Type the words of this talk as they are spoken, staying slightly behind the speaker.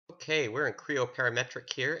Okay, we're in Creo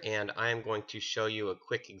Parametric here, and I'm going to show you a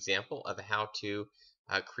quick example of how to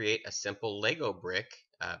create a simple Lego brick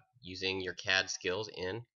using your CAD skills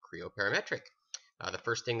in Creo Parametric. The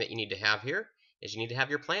first thing that you need to have here is you need to have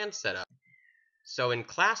your plan set up. So in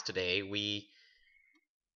class today, we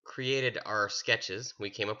created our sketches. We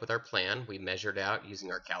came up with our plan. We measured out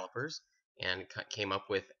using our calipers and came up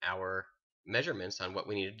with our measurements on what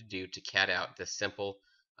we needed to do to CAD out this simple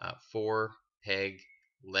 4-peg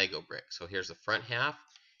Lego brick. So here's the front half.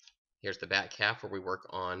 Here's the back half where we work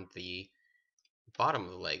on the bottom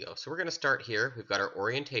of the Lego. So we're going to start here. We've got our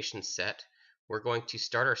orientation set. We're going to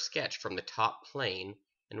start our sketch from the top plane,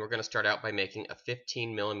 and we're going to start out by making a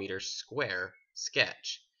 15mm square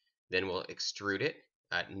sketch. Then we'll extrude it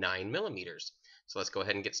at 9mm. So let's go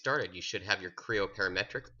ahead and get started. You should have your Creo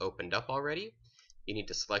Parametric opened up already. You need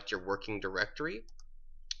to select your working directory,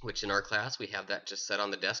 which in our class we have that just set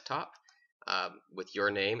on the desktop with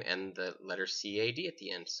your name and the letter CAD at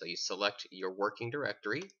the end. So you select your working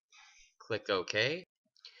directory, click OK.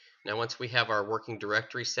 Now once we have our working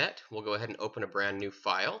directory set, we'll go ahead and open a brand new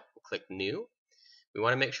file. We'll click New. We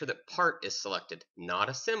want to make sure that part is selected, not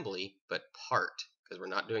assembly, but part, because we're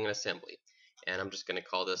not doing an assembly. And I'm just going to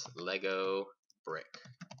call this Lego brick.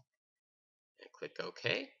 And click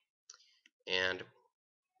OK. And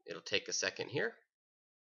it'll take a second here.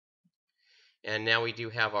 And now we do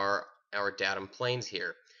have our datum planes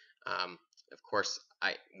here. Of course,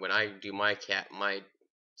 when I do my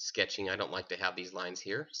sketching, I don't like to have these lines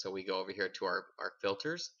here. So we go over here to our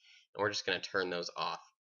filters, and we're just going to turn those off.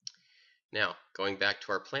 Now, going back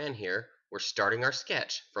to our plan here, we're starting our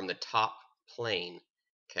sketch from the top plane.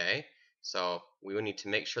 Okay, so we will need to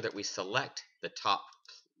make sure that we select the top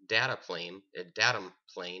datum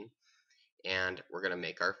plane, and we're going to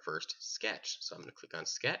make our first sketch. So I'm going to click on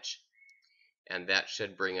Sketch. And that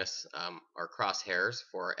should bring us our crosshairs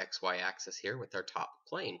for our XY axis here with our top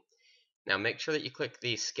plane. Now make sure that you click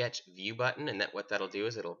the Sketch View button, and what that'll do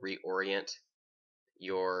is it'll reorient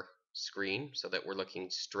your screen so that we're looking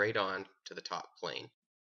straight on to the top plane.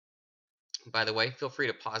 By the way, feel free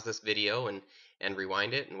to pause this video and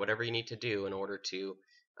rewind it and whatever you need to do in order to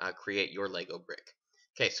create your Lego brick.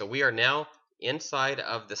 Okay, so we are now inside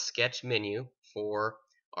of the sketch menu for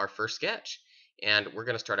our first sketch. And we're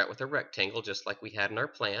going to start out with a rectangle just like we had in our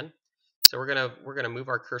plan. So we're going to move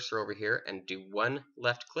our cursor over here and do one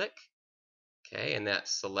left click. Okay, and that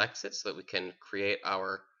selects it so that we can create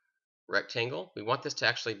our rectangle. We want this to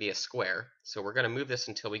actually be a square. So we're going to move this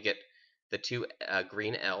until we get the two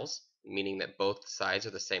green L's, meaning that both sides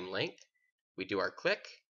are the same length. We do our click.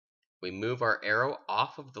 We move our arrow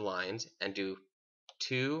off of the lines and do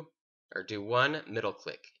one middle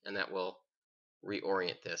click, and that will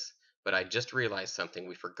reorient this. But I just realized something.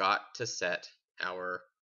 We forgot to set our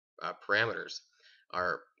parameters,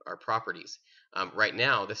 our properties. Right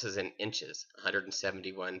now, this is in inches,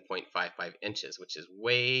 171.55 inches, which is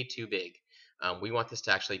way too big. We want this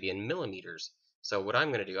to actually be in millimeters. So what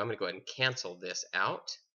I'm going to do, I'm going to go ahead and cancel this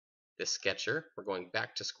out, this sketcher. We're going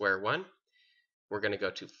back to square one. We're going to go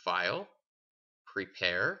to File,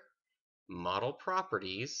 Prepare, Model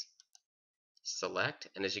Properties, Select,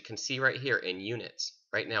 and as you can see right here in units,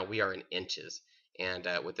 right now we are in inches, and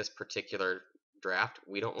with this particular draft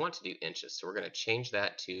we don't want to do inches, so we're going to change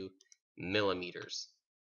that to millimeters.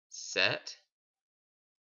 Set,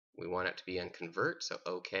 we want it to be on convert, so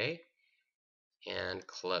OK, and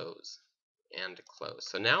close,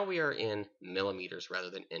 so now we are in millimeters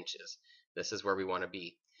rather than inches. This is where we want to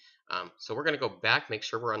be. So we're going to go back, make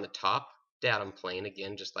sure we're on the top datum plane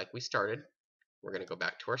again, just like we started. We're going to go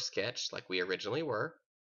back to our sketch like we originally were,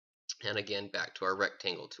 and again back to our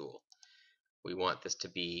rectangle tool. We want this to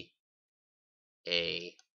be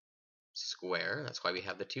a square, that's why we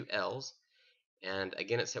have the two L's, and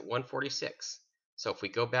again it's at 146. So if we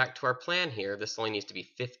go back to our plan here, this only needs to be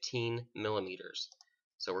 15 millimeters.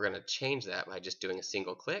 So we're going to change that by just doing a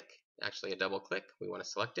single click, actually a double click. We want to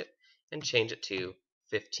select it and change it to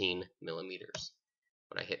 15 millimeters.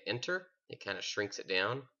 When I hit enter, it kind of shrinks it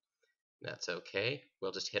down. That's okay.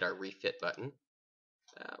 We'll just hit our refit button.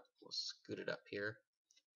 We'll scoot it up here.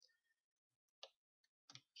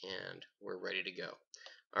 And we're ready to go.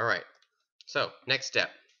 All right. So next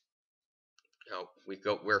step. Now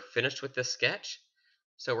we're finished with this sketch.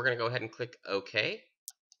 So we're going to go ahead and click OK.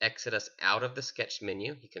 Exit us out of the sketch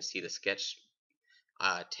menu. You can see the sketch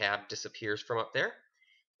tab disappears from up there.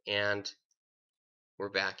 And we're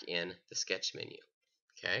back in the sketch menu.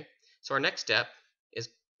 Okay. So our next step is,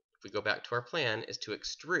 if we go back to our plan, is to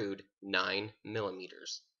extrude 9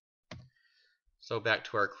 millimeters. So back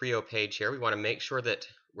to our Creo page here, we want to make sure that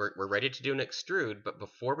we're ready to do an extrude, but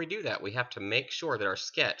before we do that, we have to make sure that our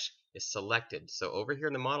sketch is selected. So over here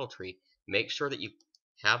in the model tree, make sure that you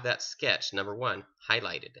have that sketch, number one,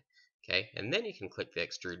 highlighted. Okay, and then you can click the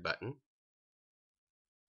extrude button.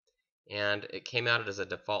 And it came out as a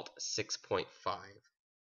default 6.5.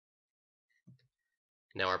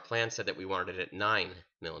 Now our plan said that we wanted it at 9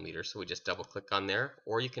 millimeters, so we just double click on there,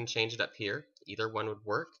 or you can change it up here. Either one would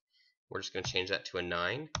work. We're just going to change that to a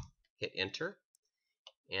 9, hit enter,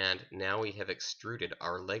 and now we have extruded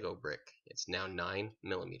our Lego brick. It's now 9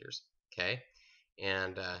 millimeters. Okay,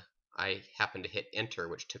 and I happened to hit enter,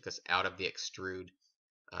 which took us out of the extrude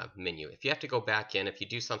menu. If you have to go back in, if you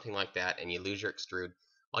do something like that and you lose your extrude,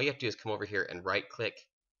 all you have to do is come over here and right click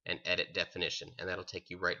and edit definition, and that'll take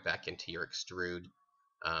you right back into your extrude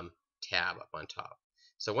tab up on top.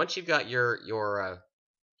 So once you've got your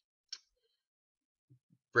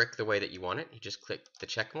brick the way that you want it, you just click the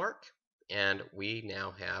check mark, and we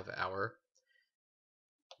now have our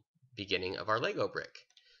beginning of our Lego brick.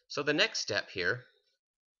 So the next step here,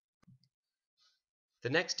 the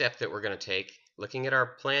next step that we're going to take, looking at our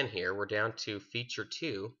plan here, we're down to feature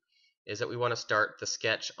 2, is that we want to start the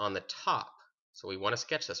sketch on the top. So we want to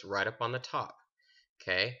sketch this right up on the top.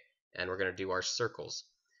 Okay, and we're going to do our circles.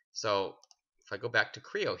 So if I go back to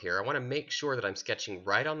Creo here, I want to make sure that I'm sketching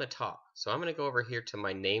right on the top. So I'm going to go over here to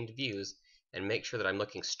my named views and make sure that I'm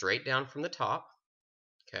looking straight down from the top.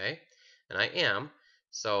 Okay, and I am.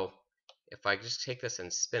 So if I just take this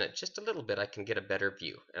and spin it just a little bit, I can get a better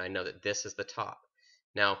view, and I know that this is the top.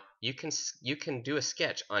 Now you can do a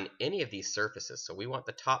sketch on any of these surfaces. So we want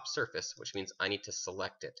the top surface, which means I need to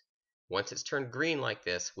select it. Once it's turned green like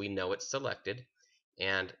this, we know it's selected,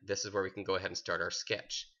 and this is where we can go ahead and start our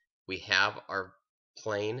sketch. We have our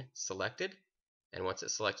plane selected, and once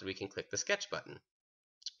it's selected, we can click the sketch button.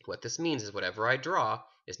 What this means is whatever I draw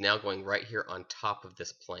is now going right here on top of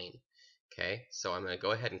this plane. Okay, so I'm going to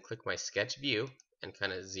go ahead and click my sketch view and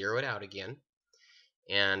kind of zero it out again,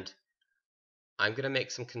 and I'm going to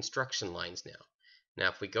make some construction lines now. Now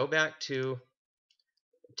if we go back to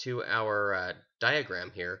our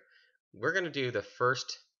diagram here, we're going to do the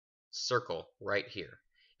first circle right here,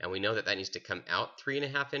 and we know that that needs to come out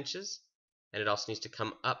 3.5 inches, and it also needs to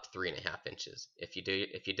come up 3.5 inches. If you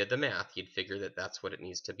did the math, you'd figure that that's what it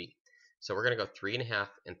needs to be. So we're going to go 3.5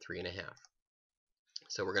 and 3.5.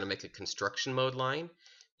 So we're going to make a construction mode line, and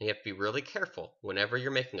you have to be really careful whenever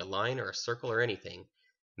you're making a line or a circle or anything.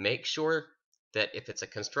 Make sure that if it's a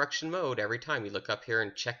construction mode, every time you look up here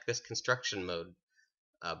and check this construction mode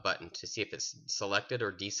button to see if it's selected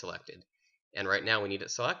or deselected. And right now we need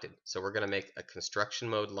it selected. So we're going to make a construction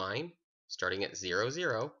mode line starting at 0,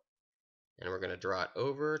 0. And we're going to draw it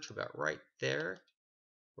over to about right there.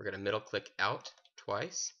 We're going to middle click out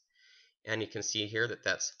twice. And you can see here that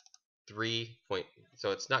that's 3 point,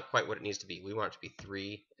 so it's not quite what it needs to be. We want it to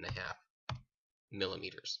be 3.5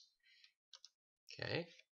 millimeters. Okay.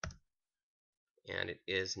 And it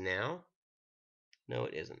is now, no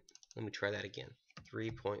it isn't. Let me try that again.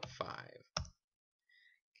 3.5.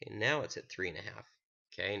 Okay, now it's at 3.5.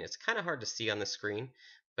 Okay, and it's kind of hard to see on the screen,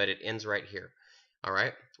 but it ends right here. All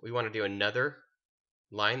right, we want to do another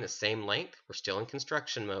line the same length. We're still in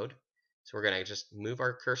construction mode, so we're going to just move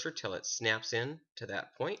our cursor till it snaps in to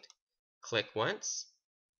that point. Click once,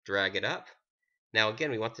 drag it up. Now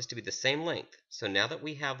again, we want this to be the same length. So now that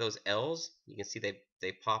we have those L's, you can see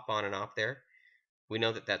they pop on and off there. We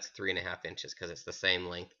know that that's 3.5 inches because it's the same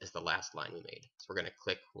length as the last line we made. So we're going to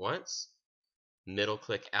click once, middle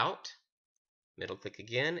click out, middle click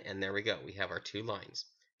again, and there we go. We have our two lines.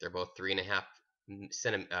 They're both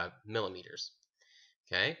 3.5 millimeters.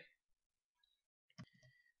 Okay.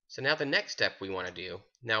 So now the next step we want to do.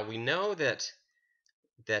 Now we know that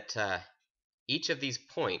each of these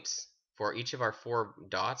points for each of our 4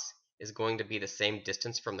 dots is going to be the same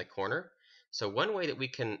distance from the corner. So one way that we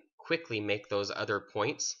can quickly make those other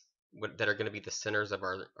points that are going to be the centers of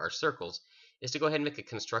our circles is to go ahead and make a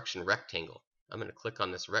construction rectangle. I'm going to click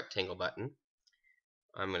on this rectangle button.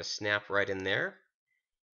 I'm going to snap right in there,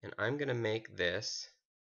 and I'm going to make this,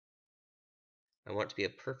 I want it to be a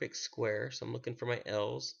perfect square, so I'm looking for my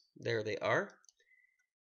L's. There they are.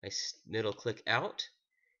 I middle click out,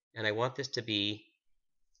 and I want this to be,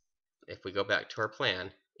 if we go back to our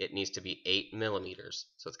plan, it needs to be 8 millimeters.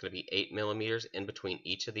 So it's going to be 8 millimeters in between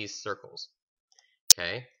each of these circles.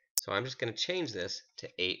 Okay, so I'm just going to change this to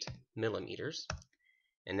 8 millimeters.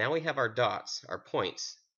 And now we have our dots, our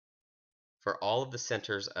points, for all of the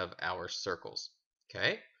centers of our circles.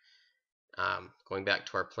 Okay, going back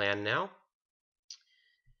to our plan now,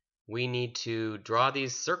 we need to draw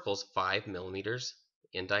these circles 5 millimeters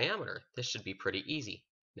in diameter. This should be pretty easy.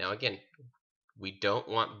 Now again, we don't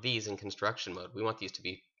want these in construction mode. We want these to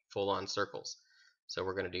be full-on circles. So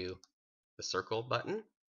we're going to do the circle button.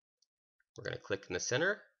 We're going to click in the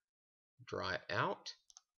center, draw it out,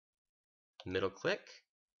 middle click,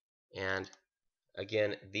 and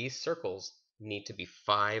again, these circles need to be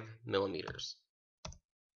 5 millimeters.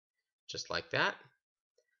 Just like that.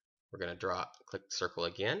 We're going to click circle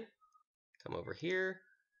again, come over here.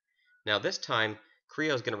 Now this time,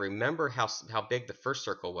 Creo is going to remember how big the first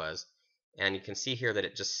circle was, and you can see here that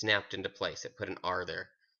it just snapped into place. It put an R there.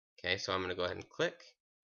 Okay, so I'm going to go ahead and click,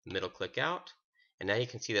 middle click out, and now you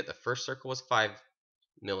can see that the first circle was 5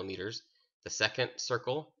 millimeters. The second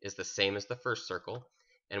circle is the same as the first circle,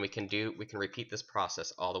 and we can repeat this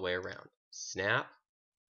process all the way around. Snap,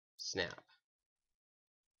 snap,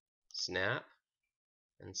 snap,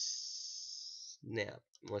 and snap.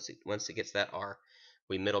 Once it gets that R,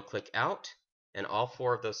 we middle click out, and all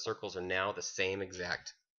 4 of those circles are now the same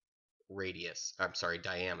exact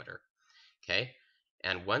diameter. Okay,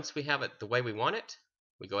 and once we have it the way we want it,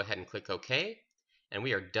 we go ahead and click OK, and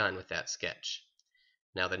we are done with that sketch.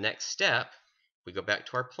 Now the next step, we go back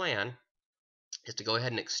to our plan, is to go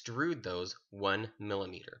ahead and extrude those 1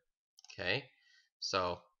 millimeter. Okay,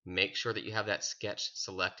 so make sure that you have that sketch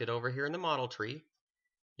selected over here in the model tree.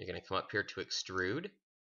 You're going to come up here to extrude,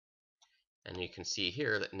 and you can see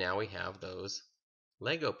here that now we have those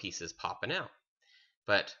Lego pieces popping out.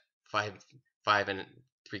 But 5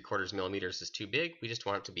 3/4 millimeters is too big. We just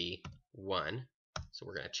want it to be 1. So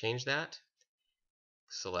we're going to change that.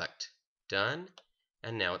 Select done,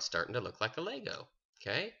 and now it's starting to look like a Lego.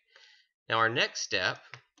 Okay. Now our next step,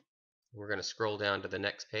 we're going to scroll down to the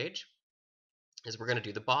next page, is we're going to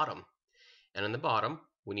do the bottom. And in the bottom,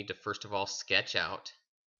 we need to first of all sketch out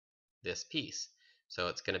this piece. So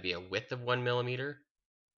it's going to be a width of 1 millimeter,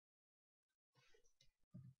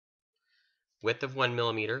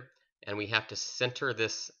 and we have to center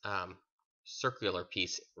this circular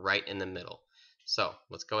piece right in the middle. So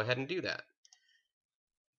let's go ahead and do that.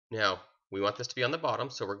 Now we want this to be on the bottom,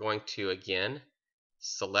 so we're going to again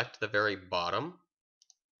select the very bottom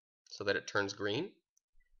so that it turns green.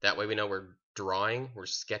 That way we know we're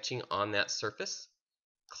sketching on that surface.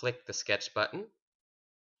 Click the sketch button,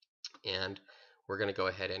 and we're going to go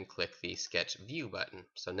ahead and click the sketch view button.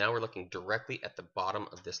 So now we're looking directly at the bottom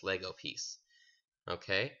of this Lego piece.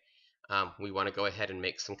 Okay, we want to go ahead and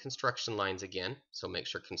make some construction lines again, so make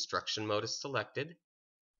sure construction mode is selected.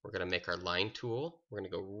 We're going to make our line tool. We're going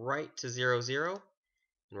to go right to 0, 0, and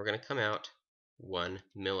we're going to come out 1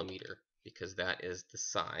 millimeter because that is the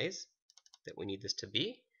size that we need this to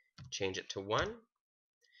be. Change it to 1,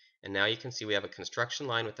 and now you can see we have a construction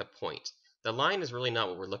line with a point. The line is really not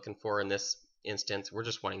what we're looking for in this instance. We're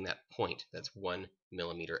just wanting that point that's 1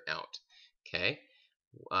 millimeter out. Okay.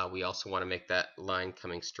 We also want to make that line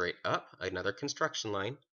coming straight up, another construction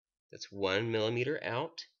line that's 1 millimeter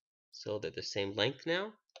out, so they're the same length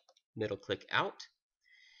now. Middle click out,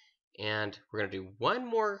 and we're going to do one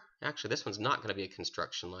more. Actually, this one's not going to be a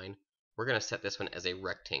construction line. We're going to set this one as a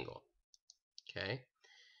rectangle. Okay,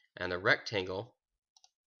 and the rectangle,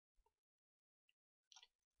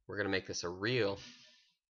 we're going to make this a real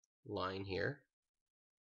line here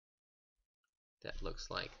that looks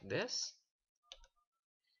like this.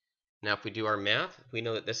 Now if we do our math, we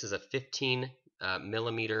know that this is a 15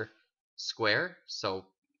 millimeter square, so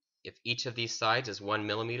if each of these sides is 1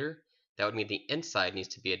 millimeter, that would mean the inside needs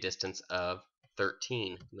to be a distance of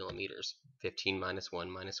 13 millimeters. 15 minus 1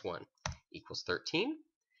 minus 1 equals 13.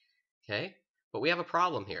 Okay, but we have a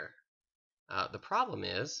problem here. The problem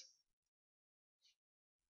is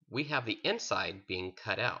we have the inside being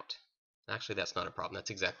cut out. Actually, that's not a problem. That's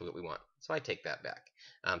exactly what we want. So I take that back.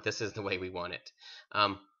 This is the way we want it.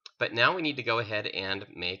 But now we need to go ahead and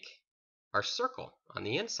make our circle on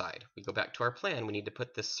the inside. We go back to our plan. We need to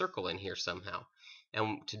put this circle in here somehow.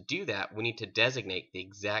 And to do that, we need to designate the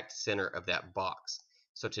exact center of that box.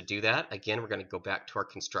 So to do that, again, we're going to go back to our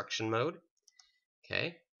construction mode.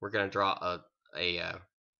 Okay, we're going to draw a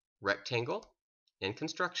rectangle in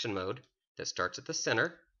construction mode that starts at the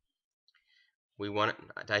center. We want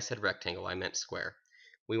it, I said rectangle, I meant square.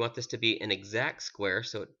 We want this to be an exact square,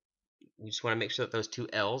 so we just want to make sure that those two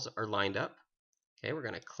L's are lined up. Okay, we're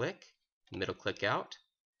going to click, middle click out,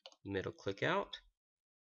 middle click out.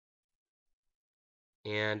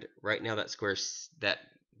 And right now that square's that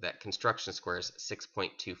construction square is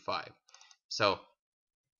 6.25. So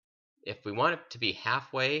if we want it to be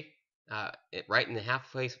halfway, right in the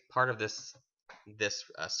halfway part of this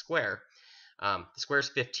square, the square is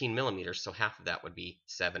 15 millimeters, so half of that would be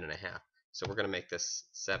 7.5. So we're going to make this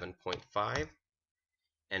 7.5.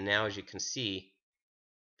 And now, as you can see,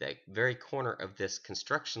 the very corner of this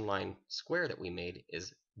construction line square that we made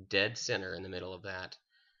is dead center in the middle of that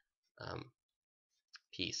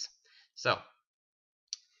piece. So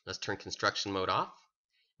let's turn construction mode off,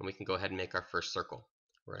 and we can go ahead and make our first circle.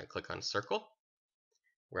 We're going to click on circle.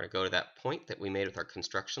 We're going to go to that point that we made with our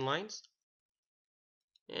construction lines,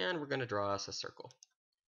 and we're going to draw us a circle.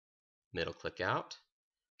 Middle click out.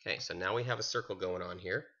 Okay, so now we have a circle going on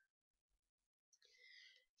here.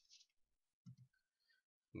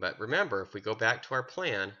 But remember, if we go back to our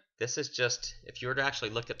plan, this is just, if you were to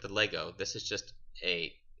actually look at the Lego, this is just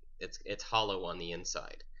it's hollow on the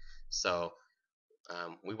inside. So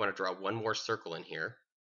we want to draw one more circle in here.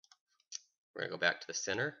 We're going to go back to the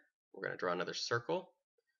center. We're going to draw another circle,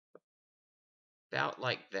 about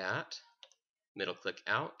like that. Middle click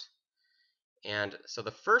out. And so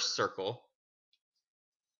the first circle,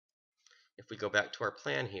 if we go back to our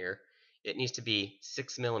plan here, it needs to be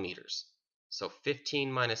 6 millimeters. So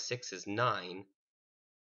 15 minus 6 is 9.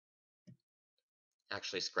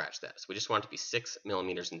 Actually, scratch that. So we just want it to be 6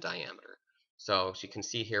 millimeters in diameter. So as you can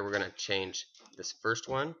see here, we're going to change this first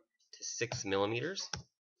one to 6 millimeters.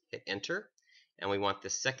 Hit enter. And we want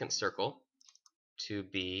this second circle to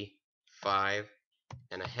be 5.5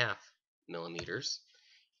 millimeters.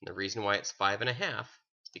 And the reason why it's 5.5 is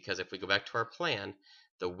because if we go back to our plan,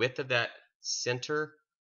 the width of that center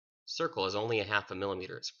circle is only 0.5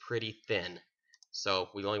 millimeter. It's pretty thin. So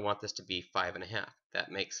we only want this to be 5.5.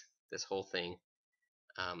 That makes this whole thing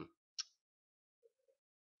 0.5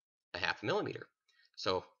 millimeter.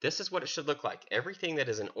 So this is what it should look like. Everything that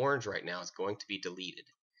is in orange right now is going to be deleted.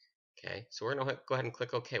 Okay, so we're going to go ahead and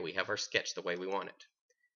click OK. We have our sketch the way we want it.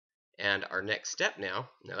 And our next step now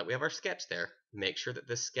that we have our sketch there, make sure that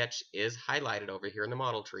this sketch is highlighted over here in the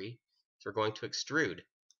model tree. So we're going to extrude.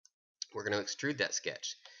 We're going to extrude that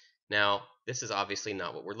sketch. Now, this is obviously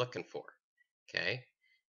not what we're looking for. Okay,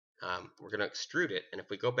 we're going to extrude it, and if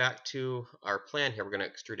we go back to our plan here, we're going to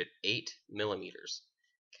extrude it 8 millimeters.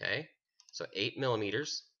 Okay, so 8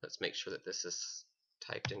 millimeters. Let's make sure that this is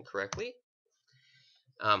typed in correctly.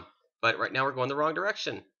 But right now we're going the wrong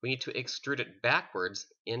direction. We need to extrude it backwards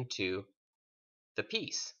into the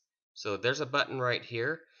piece. So there's a button right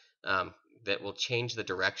here that will change the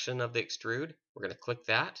direction of the extrude. We're going to click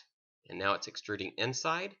that, and now it's extruding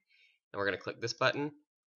inside. And we're going to click this button,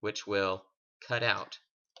 which will cut out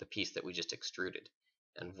the piece that we just extruded.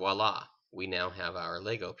 And voila, we now have our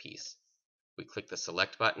Lego piece. We click the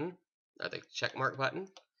select button, or the check mark button,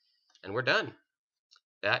 and we're done.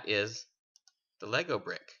 That is the Lego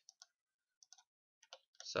brick.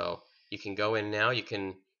 So you can go in now, you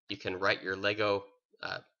can write your Lego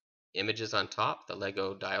images on top, the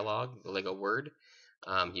Lego dialogue, the Lego word.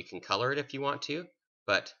 You can color it if you want to,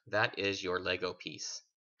 but that is your Lego piece.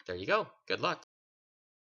 There you go. Good luck.